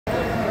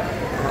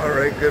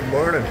Alright, good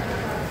morning.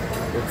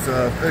 It's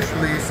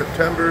officially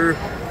September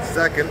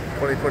 2nd,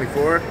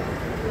 2024. I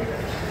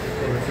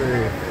want to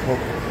say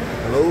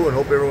hello and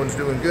hope everyone's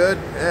doing good.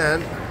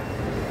 And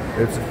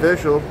it's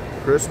official.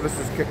 Christmas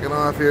is kicking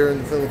off here in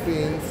the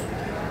Philippines.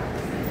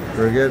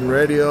 We're getting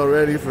ready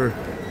already for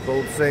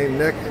old Saint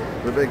Nick,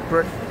 the big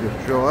prick,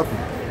 to show up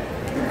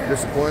and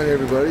disappoint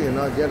everybody and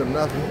not get them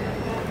nothing.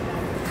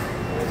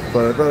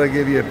 But I thought I'd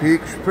give you a peek.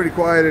 It's pretty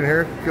quiet in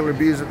here. Killer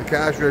Bee's at the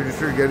cash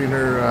register getting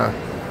her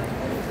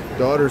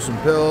daughter some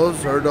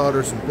pills, our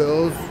daughter some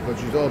pills, but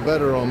she's all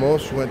better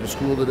almost. She went to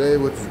school today,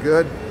 which is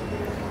good.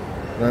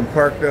 And I'm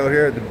parked out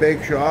here at the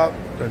bake shop,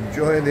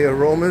 enjoying the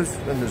aromas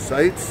and the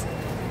sights.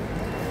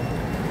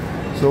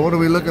 So what are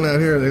we looking at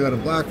here? They got a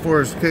Black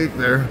Forest cake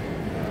there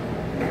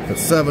at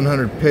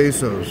 700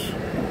 pesos.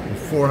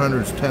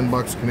 400 is 10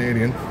 bucks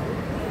Canadian.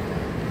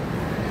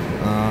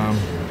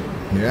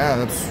 Yeah,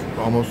 that's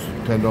almost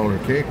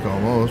 $10 cake,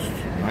 almost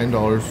 $9,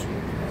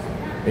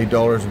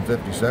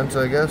 $8.50,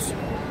 I guess.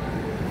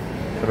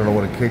 I don't know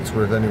what a cake's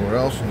worth anywhere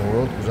else in the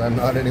world, because I'm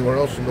not anywhere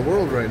else in the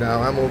world right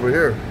now. I'm over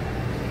here.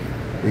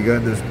 We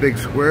got this big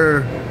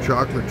square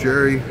chocolate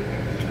cherry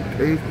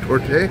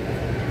torte.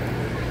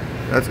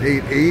 That's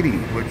 $8.80,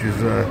 which is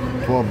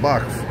 12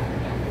 bucks.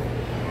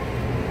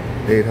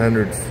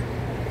 800's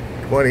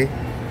 20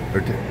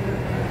 or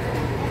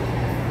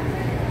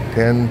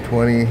 10,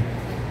 20,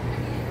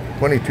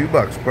 22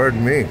 bucks.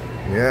 Pardon me.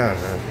 Yeah,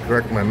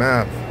 correct my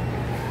math.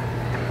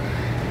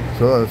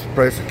 So that's the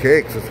price of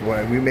cakes. That's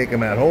why we make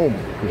them at home,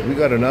 because we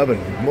got an oven.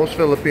 Most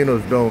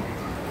Filipinos don't.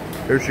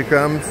 Here she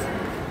comes.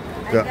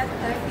 I got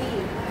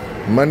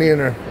 30. Money in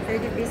her.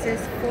 30 pieces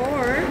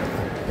for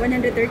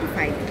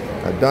 135.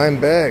 A dime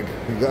bag.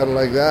 You got it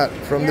like that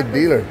from the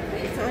dealer.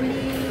 It's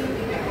only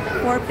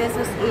 4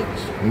 pesos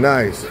each.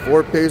 Nice.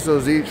 4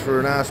 pesos each for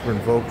an aspirin,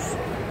 folks.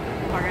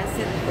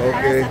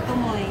 Okay.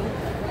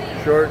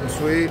 Short and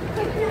sweet.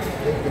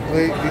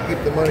 Incomplete. You keep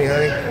the money,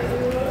 honey.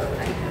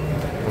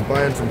 I'm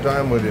buying some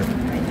time with you.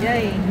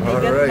 Enjoy. All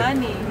right. right.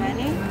 Money,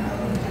 honey.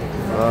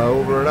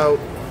 Over and out.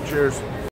 Cheers.